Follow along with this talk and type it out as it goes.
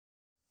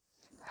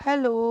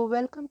Hello,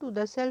 welcome to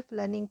the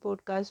Self-Learning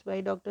Podcast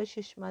by Dr.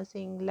 Sushma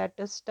Singh. Let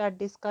us start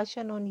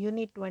discussion on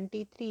Unit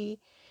 23,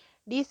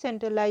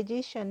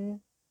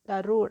 Decentralization,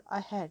 the Road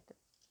Ahead.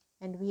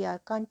 And we are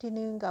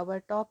continuing our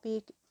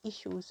topic,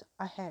 Issues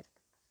Ahead.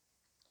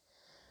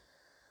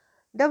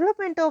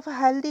 Development of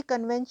healthy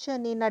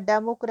convention in a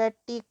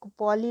democratic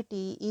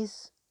polity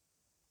is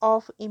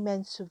of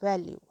immense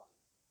value.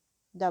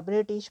 The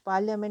British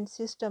Parliament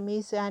system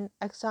is an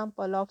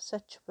example of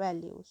such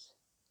values.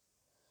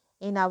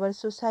 In our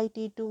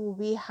society too,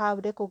 we have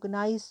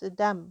recognized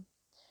them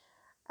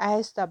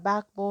as the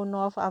backbone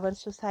of our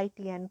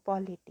society and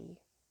polity.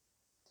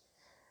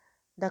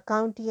 The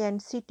county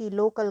and city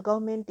local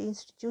government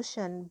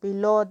institutions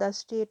below the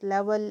state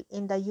level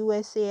in the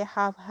USA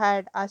have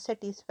had a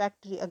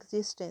satisfactory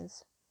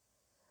existence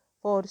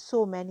for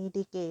so many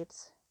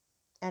decades,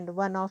 and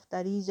one of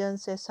the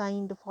reasons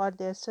assigned for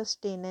their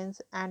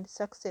sustenance and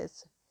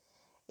success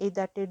is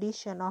the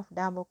tradition of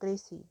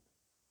democracy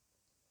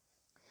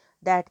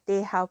that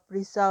they have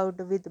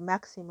preserved with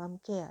maximum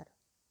care.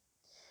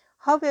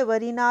 However,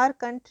 in our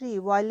country,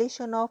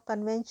 violation of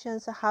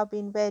conventions have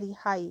been very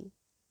high.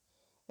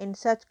 In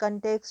such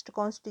context,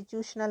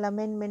 constitutional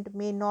amendment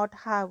may not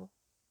have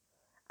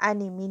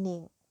any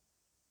meaning.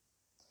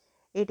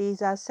 It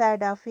is a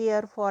sad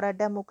affair for a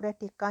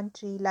democratic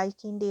country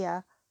like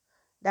India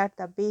that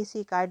the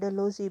basic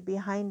ideology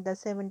behind the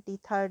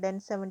 73rd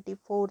and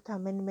 74th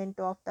Amendment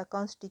of the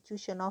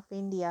Constitution of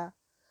India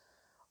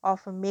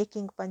of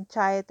making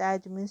panchayat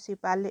as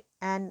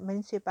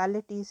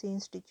municipalities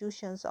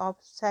institutions of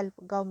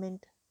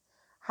self-government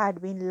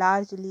had been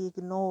largely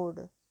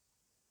ignored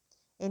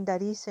in the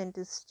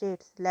recent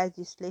state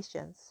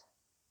legislations,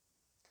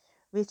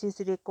 which is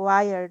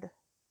required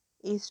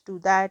is to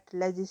that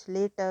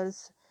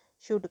legislators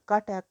should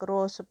cut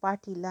across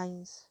party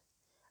lines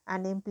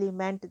and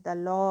implement the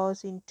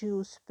laws in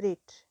true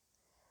spirit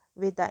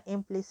with the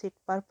implicit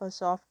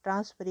purpose of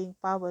transferring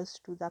powers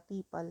to the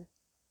people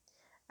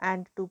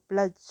and to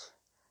plug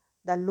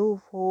the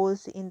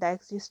loopholes in the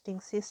existing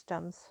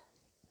systems.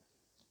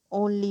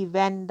 Only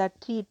when the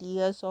 3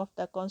 tiers of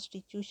the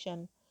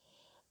constitution,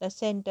 the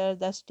center,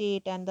 the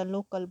state and the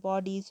local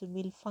bodies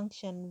will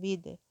function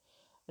with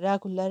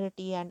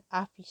regularity and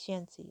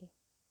efficiency.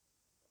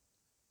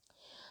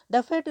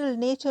 The federal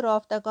nature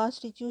of the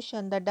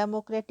constitution, the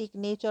democratic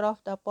nature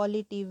of the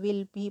polity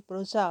will be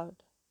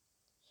preserved.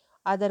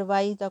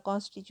 Otherwise, the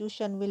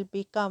constitution will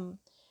become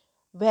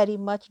very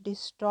much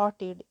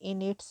distorted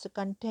in its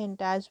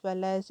content as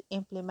well as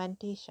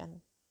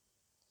implementation.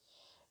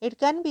 It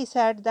can be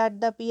said that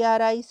the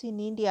PRIs in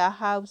India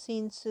have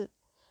since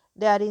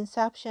their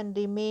inception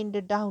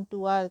remained down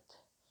to earth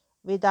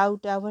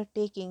without ever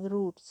taking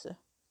roots.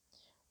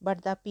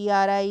 But the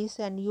PRIs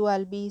and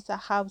ULBs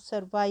have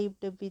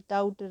survived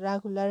without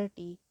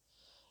regularity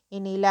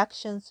in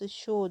elections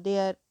show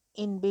their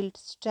inbuilt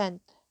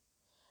strength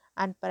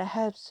and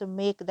perhaps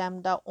make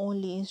them the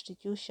only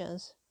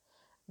institutions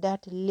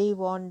that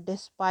live on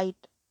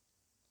despite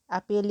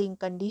appalling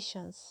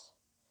conditions,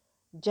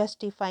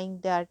 justifying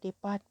their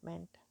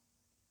department.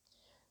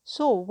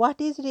 So,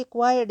 what is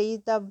required is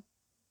the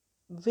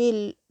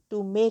will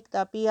to make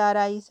the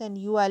PRIs and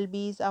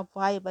ULBs a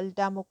viable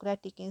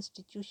democratic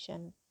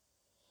institution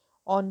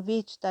on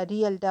which the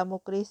real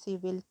democracy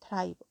will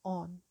thrive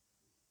on.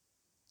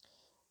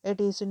 It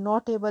is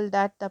notable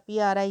that the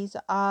PRIs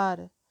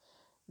are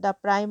the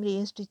primary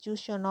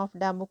institution of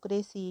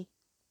democracy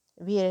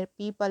where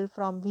people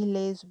from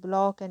village,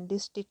 block and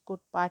district could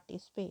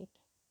participate.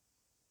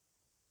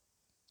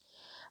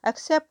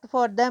 Except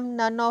for them,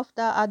 none of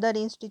the other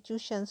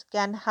institutions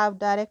can have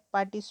direct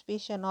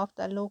participation of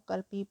the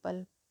local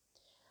people.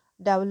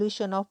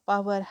 Devolution of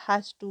power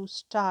has to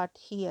start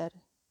here,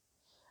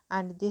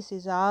 and this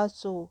is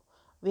also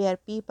where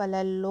people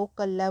at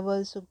local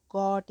levels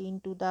got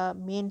into the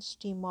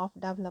mainstream of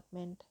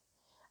development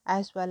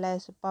as well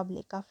as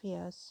public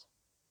affairs.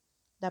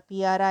 The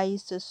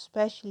PRIs,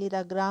 especially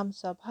the Gram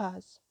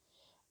Sabhas,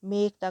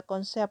 make the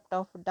concept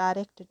of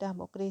direct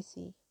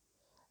democracy,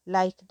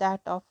 like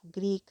that of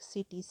Greek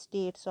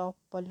city-states of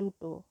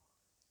Pluto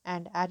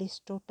and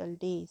Aristotle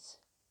days,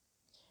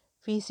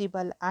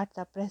 feasible at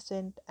the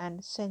present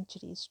and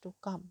centuries to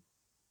come.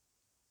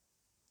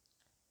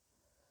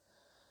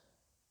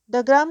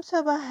 The Gram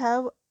Sabha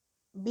have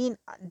been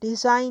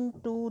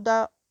designed to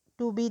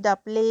be the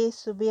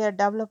place where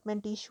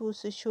development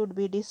issues should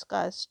be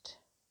discussed,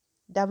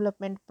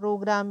 development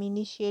program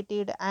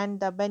initiated and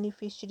the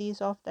beneficiaries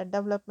of the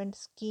development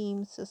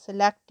schemes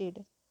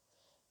selected.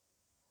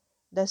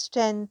 The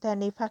strength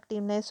and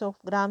effectiveness of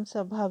Gram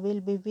Sabha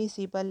will be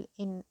visible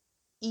in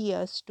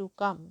years to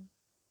come.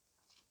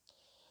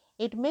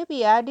 It may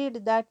be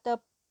added that the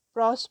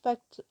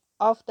prospects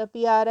of the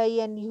PRI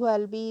and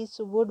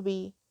ULBs would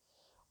be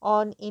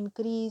on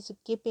increase,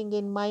 keeping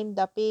in mind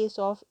the pace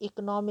of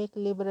economic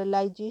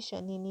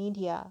liberalization in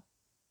India.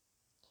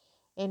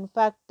 In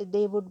fact,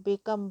 they would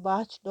become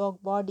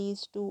watchdog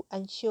bodies to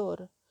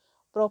ensure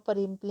proper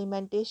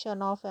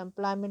implementation of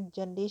employment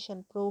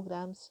generation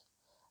programs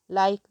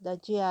like the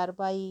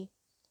JRY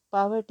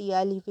poverty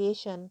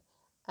alleviation,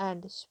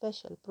 and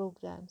special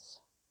programs.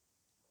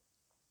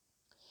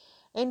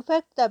 In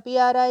fact, the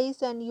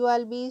PRIs and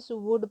ULBs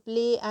would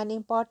play an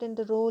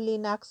important role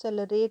in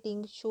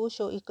accelerating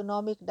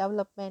socio-economic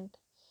development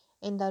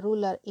in the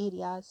rural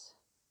areas.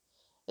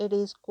 It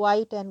is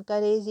quite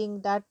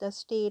encouraging that the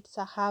states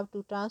have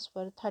to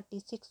transfer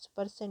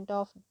 36%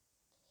 of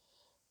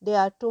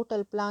their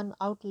total plan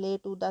outlay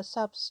to the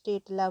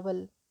sub-state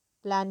level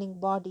planning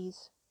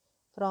bodies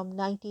from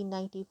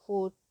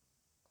 1994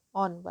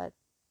 onward.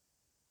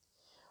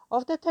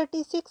 Of the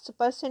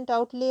 36%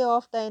 outlay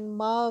of the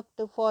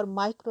earmarked for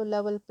micro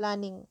level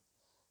planning,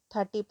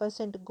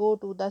 30% go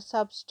to the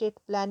sub-state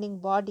planning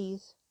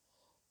bodies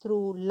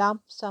through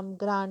lump sum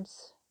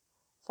grants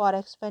for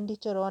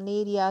expenditure on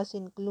areas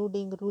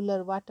including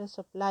rural water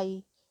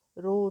supply,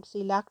 roads,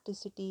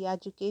 electricity,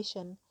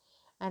 education,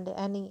 and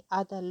any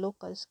other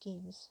local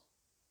schemes.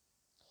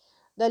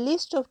 The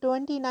list of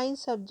 29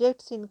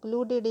 subjects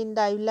included in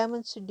the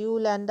 11th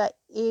schedule and the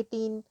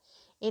 18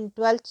 in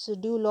 12th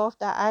schedule of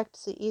the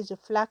Acts is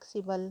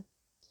flexible,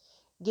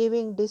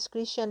 giving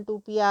discretion to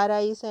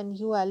PRIs and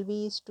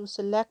ULBs to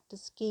select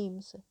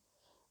schemes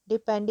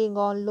depending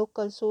on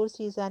local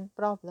sources and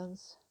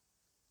problems.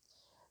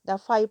 The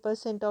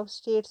 5% of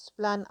states'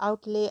 plan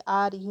outlay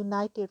are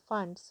united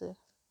funds.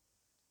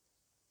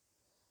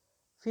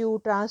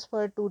 Few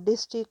transferred to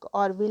district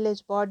or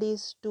village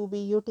bodies to be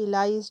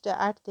utilized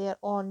at their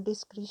own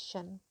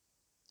discretion.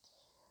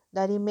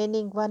 The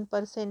remaining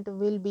 1%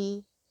 will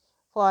be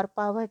for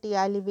poverty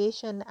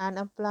alleviation and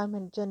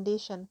employment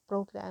generation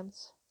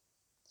programs,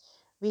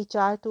 which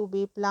are to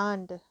be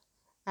planned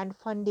and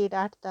funded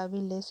at the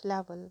village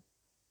level.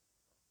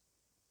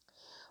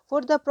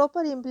 For the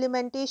proper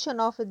implementation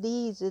of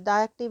these, the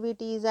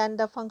activities and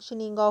the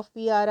functioning of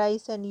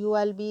PRIs and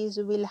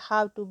ULBs will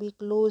have to be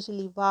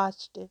closely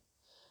watched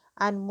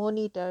and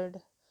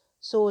monitored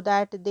so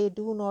that they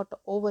do not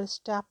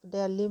overstep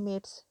their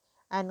limits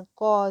and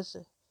cause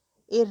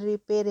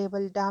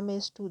irreparable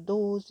damage to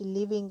those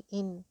living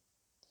in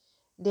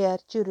their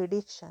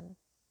jurisdiction.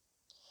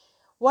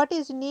 What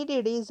is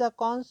needed is a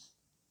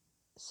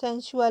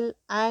consensual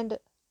and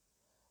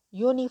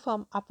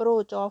uniform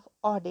approach of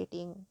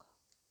auditing.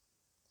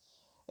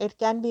 It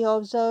can be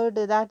observed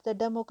that the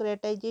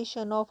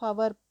democratization of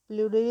our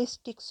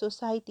pluralistic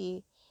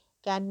society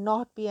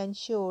cannot be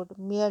ensured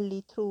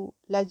merely through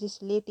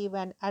legislative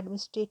and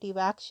administrative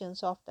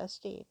actions of the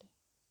state.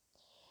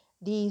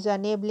 These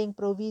enabling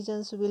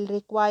provisions will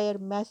require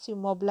massive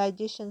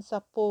mobilization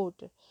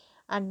support,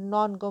 and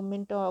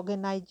non-governmental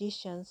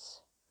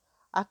organizations,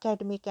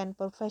 academic and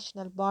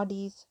professional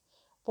bodies,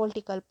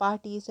 political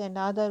parties, and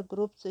other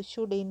groups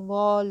should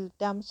involve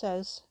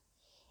themselves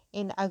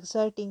in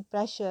exerting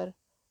pressure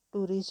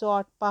to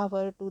resort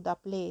power to the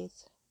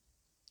place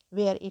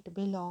where it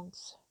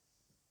belongs.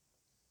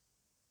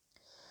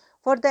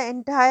 For the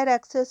entire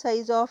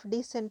exercise of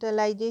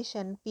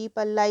decentralization,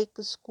 people like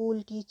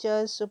school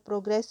teachers,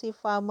 progressive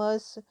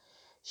farmers,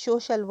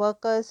 social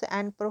workers,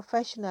 and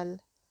professionals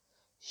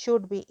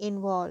should be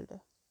involved.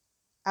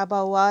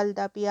 Above all,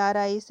 the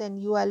PRIs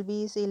and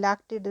ULBs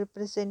elected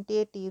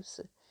representatives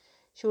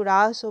should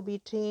also be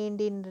trained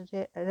in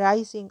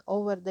rising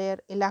over their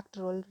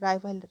electoral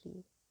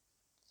rivalry.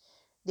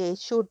 They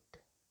should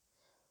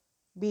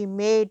be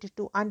made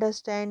to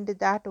understand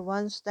that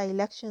once the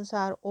elections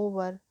are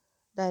over,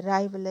 the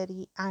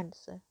rivalry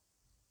ends.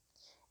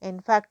 In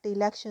fact,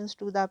 elections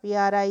to the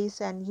PRIs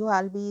and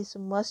ULBs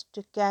must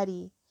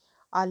carry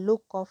a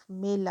look of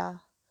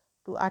Mela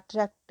to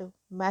attract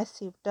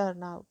massive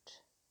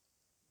turnout.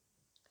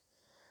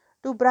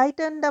 To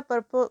brighten the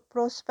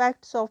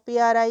prospects of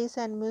PRIs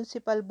and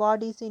municipal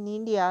bodies in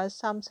India,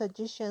 some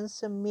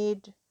suggestions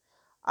made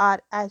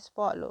are as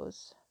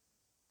follows.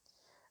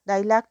 The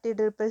elected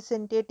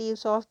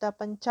representatives of the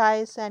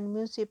panchayats and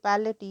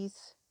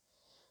municipalities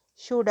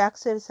should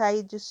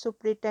exercise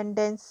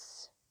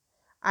superintendence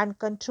and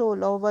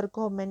control over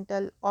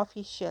governmental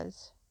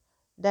officials,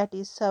 that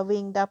is,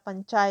 serving the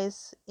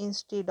panchayats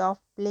instead of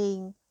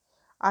playing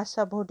a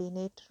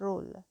subordinate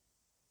role.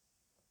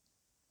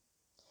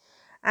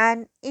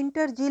 An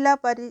inter-jila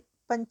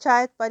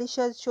panchayat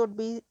parishad should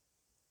be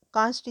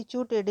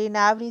constituted in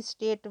every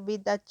state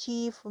with the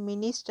chief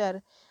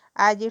minister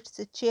as its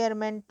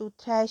chairman to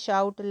thrash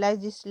out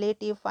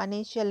legislative,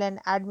 financial, and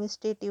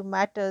administrative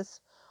matters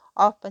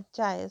of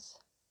panchayats.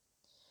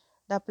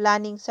 The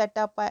planning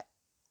setup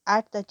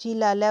at the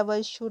Jila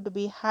level should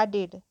be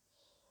headed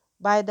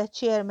by the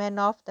chairman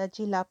of the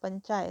Jila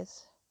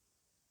Panchayats.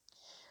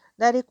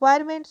 The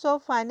requirements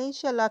of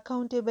financial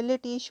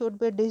accountability should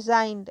be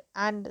designed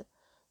and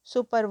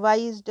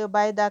supervised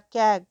by the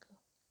CAG,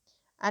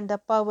 and the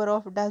power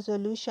of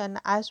dissolution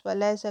as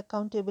well as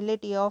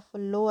accountability of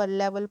lower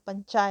level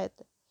panchayat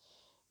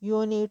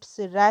units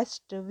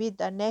rest with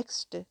the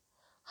next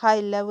high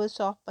levels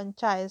of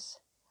panchayats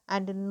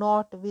and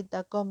not with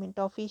the government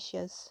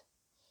officials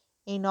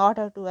in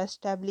order to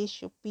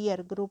establish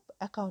peer group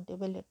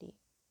accountability.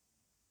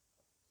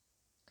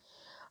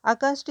 A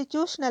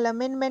constitutional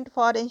amendment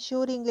for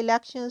ensuring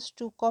elections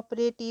to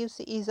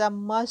cooperatives is a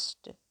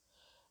must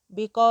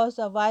because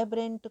a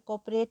vibrant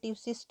cooperative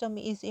system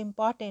is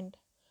important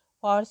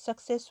for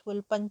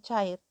successful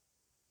Panchayati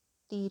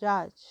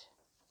Raj.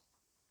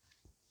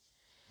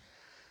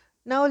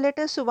 Now let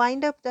us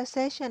wind up the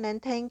session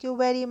and thank you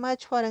very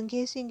much for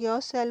engaging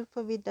yourself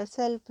with the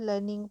Self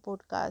Learning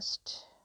podcast.